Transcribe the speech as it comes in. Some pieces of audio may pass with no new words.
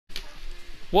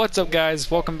What's up,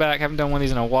 guys? Welcome back. Haven't done one of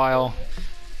these in a while.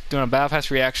 Doing a Battle Pass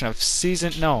reaction of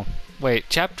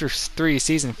Chapter 3,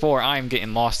 Season 4. I'm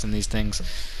getting lost in these things.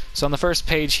 So on the first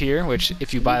page here, which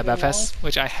if you buy a Battle Pass,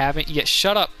 which I haven't yet,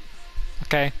 shut up.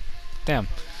 Okay, damn.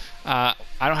 I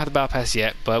don't have the Battle Pass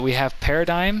yet, but we have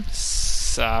Paradigm,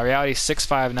 Reality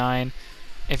 659.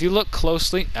 If you look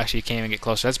closely, actually you can't even get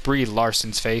closer. That's Brie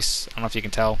Larson's face. I don't know if you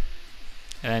can tell.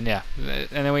 And yeah, and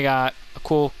then we got a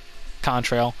cool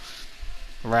contrail,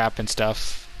 wrap and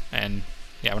stuff, and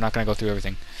yeah, we're not gonna go through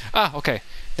everything. Okay.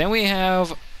 Then we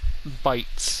have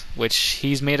Bites, which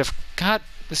he's made of. God,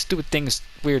 this stupid thing is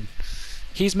weird.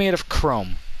 He's made of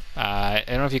chrome. I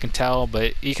don't know if you can tell,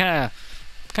 but he kind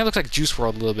of looks like Juice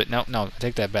WRLD a little bit. No, I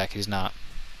take that back. He's not.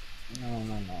 No.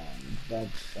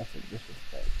 That's a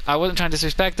disrespect. I wasn't trying to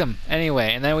disrespect him.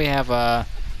 Anyway, and then we have a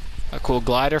cool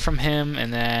glider from him,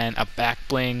 and then a back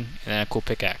bling, and then a cool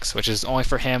pickaxe, which is only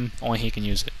for him. Only he can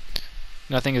use it.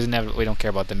 Nothing is inevitable. We don't care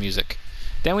about the music.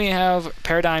 Then we have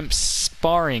Paradigm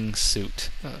sparring suit.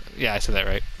 Yeah, I said that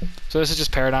right. So this is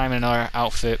just Paradigm in another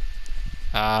outfit.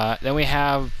 Then we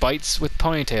have Bites with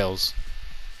ponytails.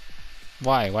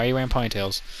 Why? Why are you wearing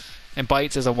ponytails? And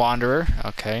Bites is a wanderer.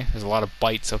 Okay, there's a lot of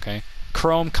Bites. Okay.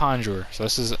 Chrome Conjurer. So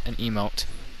this is an emote.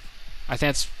 I think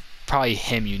that's probably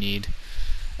him you need.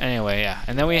 Anyway, yeah.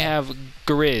 And then we have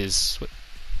Grizz.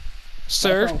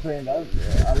 Sir. That's what I'm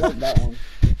saying. I like that one.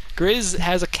 Grizz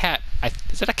has a cat.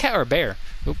 Is that a cat or a bear?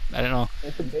 Oop, I don't know.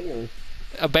 It's a bear.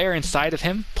 A bear inside of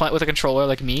him, with a controller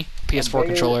like me. PS4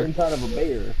 controller. Inside of a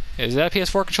bear. Is that a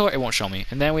PS4 controller? It won't show me.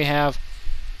 And then we have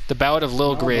the Ballad of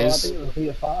Lil No, bro, I Grizz. think it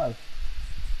was PS5.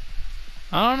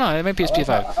 I don't know. It might be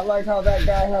PS5. I like how that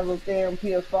guy has a damn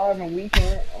PS5 and we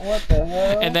can't. What the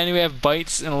hell? And then we have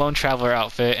Bites in a Lone Traveler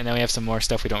outfit, and then we have some more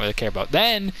stuff we don't really care about.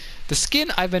 Then, the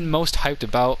skin I've been most hyped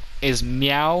about is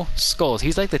Meow Skulls.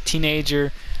 He's like the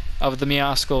teenager of the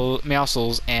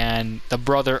Meowscles and the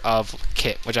brother of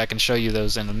Kit, which I can show you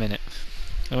those in a minute.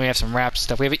 Then we have some rap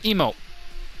stuff. We have an emote.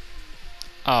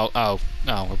 Oh,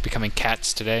 we're becoming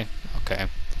cats today. Okay.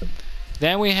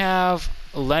 Then we have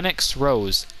Lennox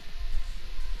Rose.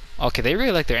 Okay, they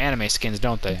really like their anime skins,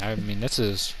 don't they? I mean, this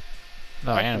is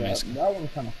no anime skin. That one's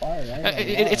kind of fire.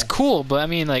 It's cool, but I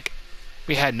mean, like,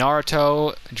 we had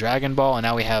Naruto, Dragon Ball, and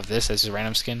now we have this as a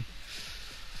random skin.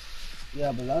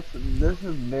 Yeah, but this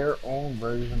is their own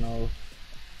version of.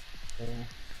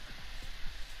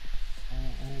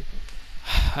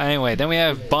 Anyway, then we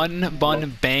have Bun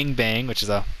Bang Bang, which is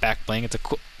a back bling. It's a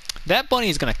cool. That bunny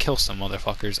is gonna kill some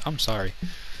motherfuckers. I'm sorry.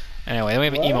 Anyway, then we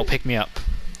have an emote, Pick Me Up.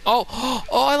 Oh,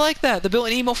 I like that. The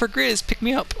built-in emote for Grizz, Pick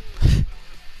Me Up.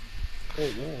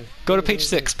 Go to page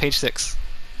 6. Page 6.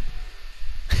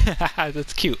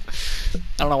 That's cute. I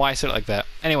don't know why I said it like that.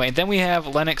 Anyway, then we have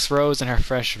Lennox Rose and her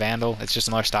fresh Vandal. It's just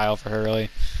another style for her,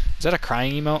 really. Is that a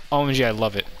crying emote? OMG, I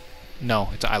love it. No,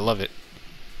 I love it.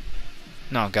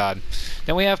 No, God.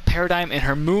 Then we have Paradigm in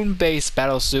her moon-based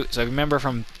battle suit. So remember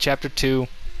from Chapter 3,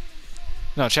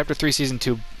 Season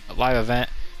 2 live event,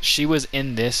 she was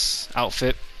in this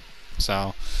outfit.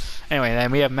 So, anyway,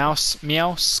 then we have Meow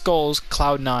Skulls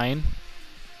Cloud9.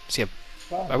 See,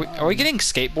 are we getting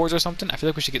skateboards or something? I feel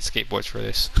like we should get skateboards for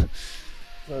this.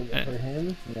 For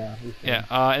him? Yeah. Yeah.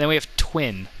 And then we have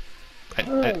Twin. I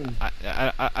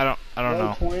don't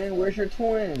know. Twin? Where's your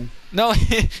twin? No,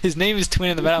 his name is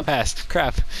Twin in the Battle Pass.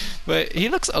 Crap. But he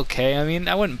looks okay. I mean,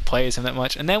 I wouldn't play as him that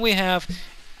much. And then we have,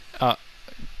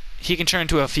 he can turn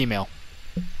into a female.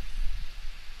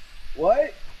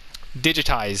 What?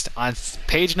 Digitized on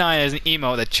page 9 as an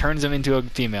emote that turns him into a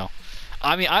female.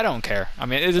 I mean, I don't care. I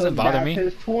mean, it doesn't bother me.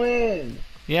 That's his twin.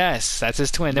 Yes, that's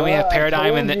his twin. Then we have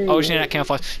Paradigm and the Oceanic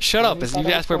Camouflage. Shut up!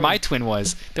 You asked where my twin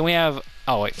was. Then we have.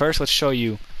 Oh wait, first let's show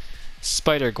you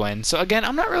Spider-Gwen. So again,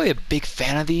 I'm not really a big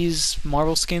fan of these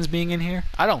Marvel skins being in here.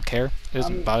 I don't care. It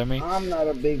doesn't bother me. I'm not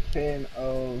a big fan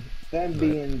of them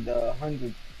being the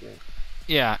 100 skin.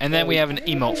 Yeah, and then we have an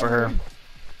emote for her.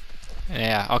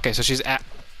 Yeah. Okay, so she's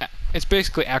it's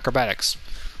basically acrobatics.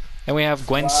 Then we have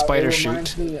Gwen's spider shoot.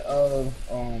 Reminds me of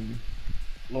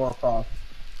Lara Croft.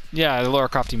 Yeah, the Lara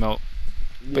Croft emote.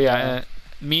 Yeah. But yeah,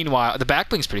 meanwhile, the back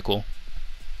bling's pretty cool.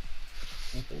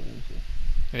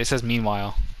 It says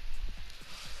meanwhile.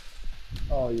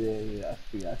 Oh yeah,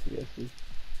 I see.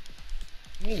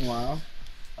 Meanwhile,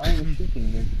 I am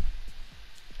shooting this.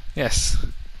 Yes.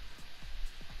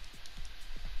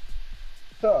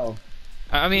 So,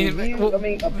 I mean,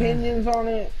 opinions on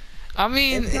it. I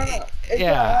mean, it's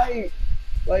yeah. alright.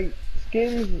 Like,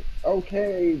 skins,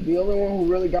 okay. The only one who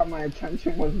really got my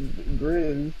attention was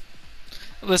Grizz.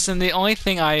 Listen, the only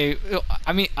thing I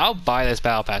mean, I'll buy this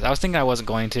Battle Pass. I was thinking I wasn't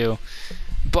going to,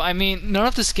 But I mean, none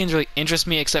of the skins really interest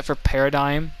me except for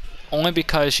Paradigm, only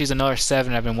because she's another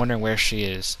 7. I've been wondering where she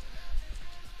is.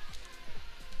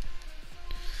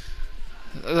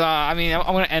 I mean, I'm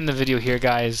gonna end the video here,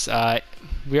 guys.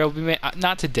 We'll be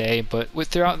not today, but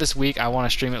throughout this week, I want to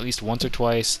stream at least once or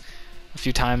twice, a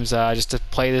few times, just to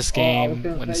play this game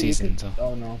when the season.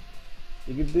 Oh no,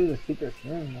 you could do the secret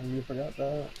skin. You forgot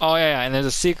that. Oh yeah, and there's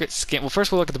a secret skin. Well,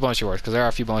 first we'll look at the bonus rewards because there are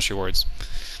a few bonus rewards.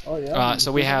 Oh yeah.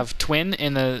 So we have Twin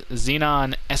in the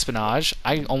Xenon Espionage.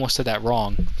 I almost said that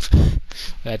wrong.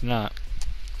 I did not.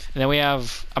 And then we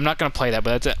have, I'm not going to play that,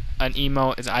 but that's an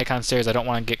emote, it's an icon series. I don't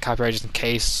want to get copyrighted just in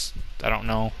case. I don't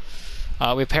know.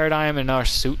 We have Paradigm in another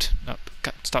suit. Oh,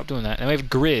 God, stop doing that. And we have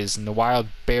Grizz in the Wild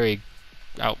Berry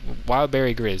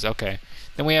Grizz. Okay.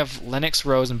 Then we have Lennox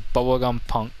Rose and Bubblegum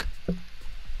Punk.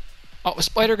 Oh,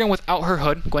 Spider-Gwen without her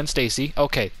hood. Gwen Stacy.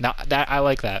 Okay, now that I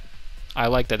like that. I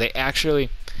like that. They actually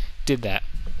did that.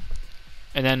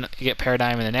 And then you get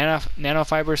Paradigm in the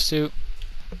nanofiber suit.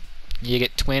 You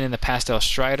get Twin in the Pastel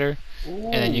Strider,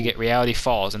 and then you get Reality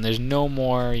Falls, and there's no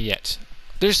more yet.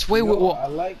 There's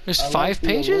there's 5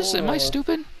 pages. Am I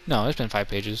stupid? No, there's been 5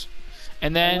 pages.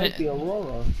 And then the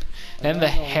Aurora. Then the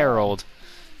Herald.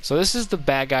 So this is the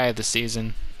bad guy of the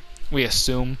season, we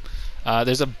assume.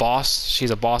 There's a boss.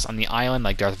 She's a boss on the island,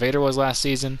 like Darth Vader was last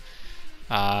season.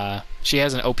 She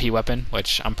has an OP weapon,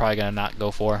 which I'm probably gonna not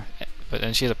go for. But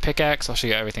then she has a pickaxe. I'll show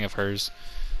you everything of hers.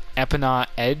 Epinot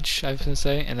Edge, I was going to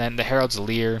say, and then the Herald's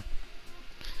Leer.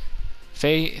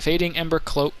 Fading Ember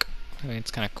Cloak. I mean, it's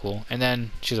kind of cool. And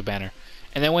then she's a banner.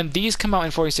 And then when these come out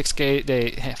in 46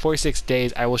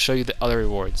 days, I will show you the other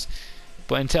rewards.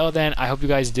 But until then, I hope you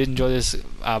guys did enjoy this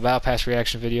Battle Pass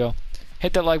reaction video.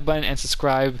 Hit that like button and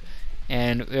subscribe,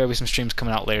 and there will be some streams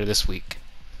coming out later this week.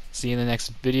 See you in the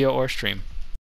next video or stream.